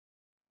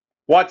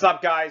What's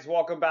up, guys?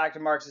 Welcome back to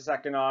Marxist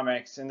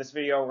Economics. In this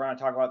video, we're going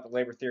to talk about the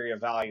labor theory of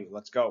value.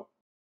 Let's go.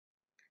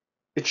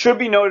 It should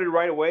be noted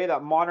right away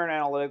that modern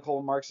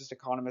analytical Marxist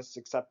economists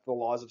accept the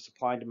laws of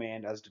supply and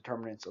demand as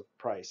determinants of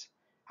price.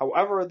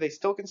 However, they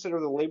still consider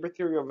the labor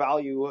theory of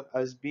value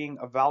as being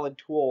a valid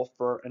tool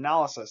for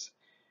analysis.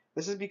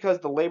 This is because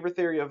the labor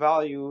theory of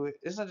value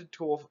isn't a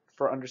tool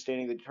for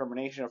understanding the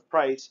determination of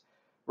price.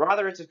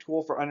 Rather, it's a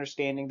tool for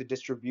understanding the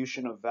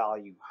distribution of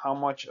value, how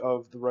much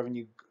of the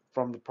revenue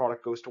from the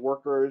product goes to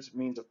workers,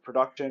 means of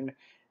production,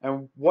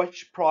 and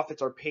which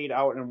profits are paid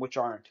out and which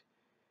aren't.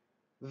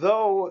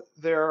 Though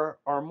there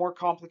are more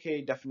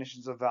complicated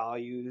definitions of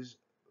values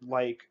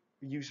like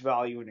use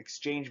value and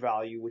exchange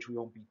value, which we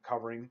won't be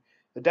covering,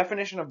 the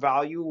definition of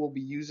value we'll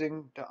be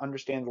using to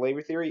understand the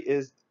labor theory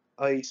is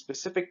a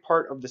specific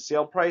part of the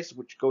sale price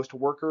which goes to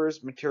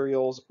workers,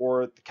 materials,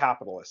 or the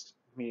capitalist,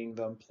 meaning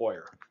the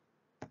employer.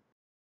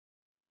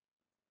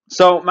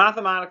 So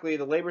mathematically,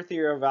 the labor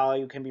theory of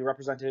value can be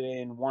represented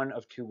in one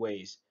of two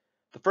ways.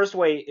 The first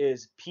way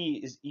is P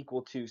is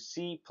equal to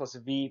C plus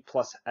V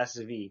plus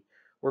SV,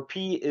 where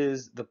P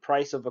is the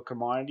price of a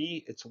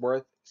commodity, its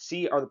worth,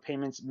 C are the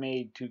payments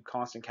made to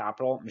constant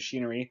capital,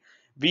 machinery,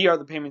 V are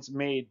the payments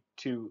made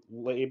to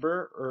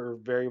labor or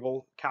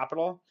variable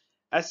capital,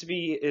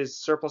 SV is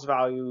surplus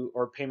value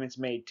or payments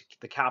made to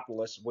the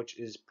capitalist, which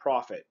is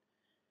profit.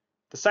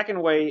 The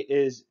second way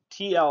is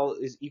TL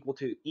is equal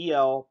to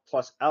EL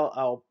plus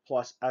LL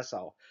plus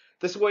SL.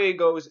 This way it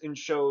goes and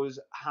shows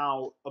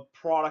how a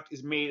product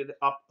is made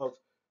up of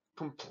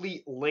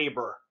complete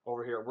labor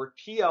over here, where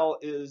TL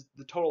is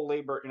the total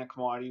labor in a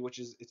commodity, which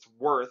is its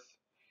worth.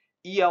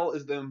 EL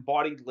is the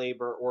embodied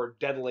labor or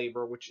dead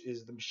labor, which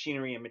is the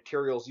machinery and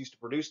materials used to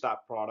produce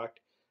that product.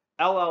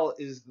 LL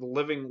is the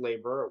living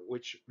labor,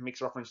 which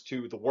makes reference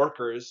to the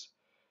workers.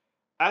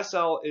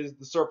 SL is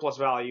the surplus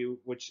value,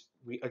 which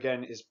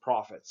again is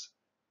profits.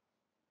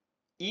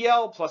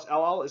 EL plus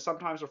LL is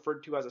sometimes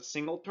referred to as a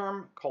single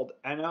term called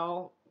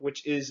NL,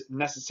 which is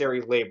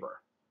necessary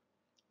labor.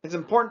 It's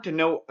important to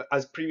note,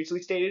 as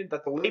previously stated,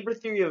 that the labor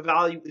theory of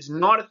value is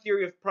not a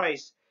theory of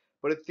price,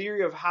 but a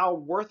theory of how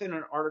worth in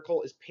an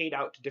article is paid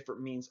out to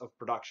different means of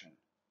production.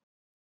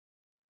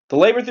 The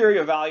labor theory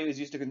of value is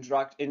used to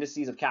construct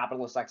indices of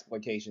capitalist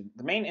exploitation.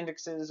 The main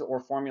indexes or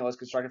formulas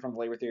constructed from the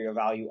labor theory of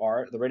value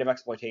are the rate of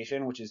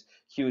exploitation, which is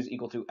Q is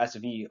equal to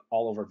SV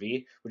all over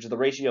V, which is the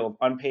ratio of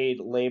unpaid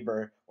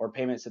labor or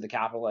payments to the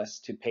capitalists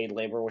to paid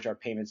labor, which are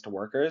payments to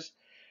workers.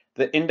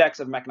 The index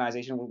of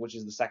mechanization, which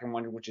is the second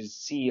one, which is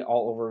C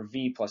all over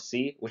V plus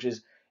C, which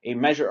is a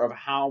measure of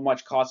how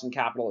much cost and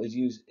capital is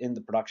used in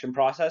the production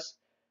process.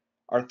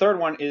 Our third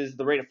one is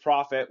the rate of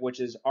profit,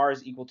 which is R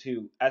is equal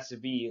to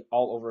SV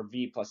all over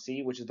V plus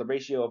C, which is the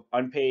ratio of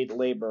unpaid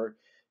labor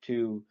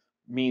to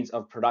means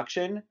of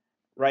production,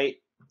 right?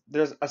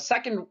 There's a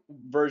second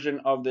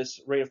version of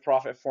this rate of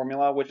profit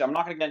formula, which I'm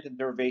not going to get into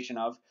the derivation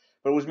of,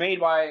 but it was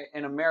made by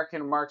an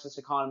American Marxist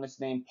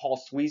economist named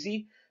Paul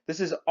Sweezy. This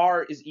is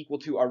R is equal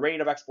to our rate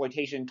of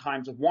exploitation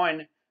times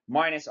 1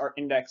 minus our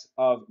index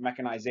of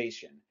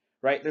mechanization,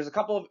 right? There's a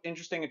couple of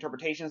interesting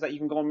interpretations that you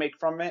can go and make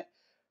from it,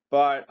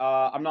 but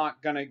I'm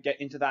not going to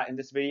get into that in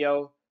this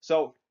video.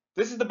 So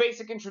this is the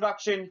basic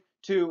introduction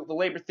to the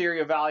labor theory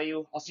of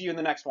value. I'll see you in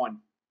the next one.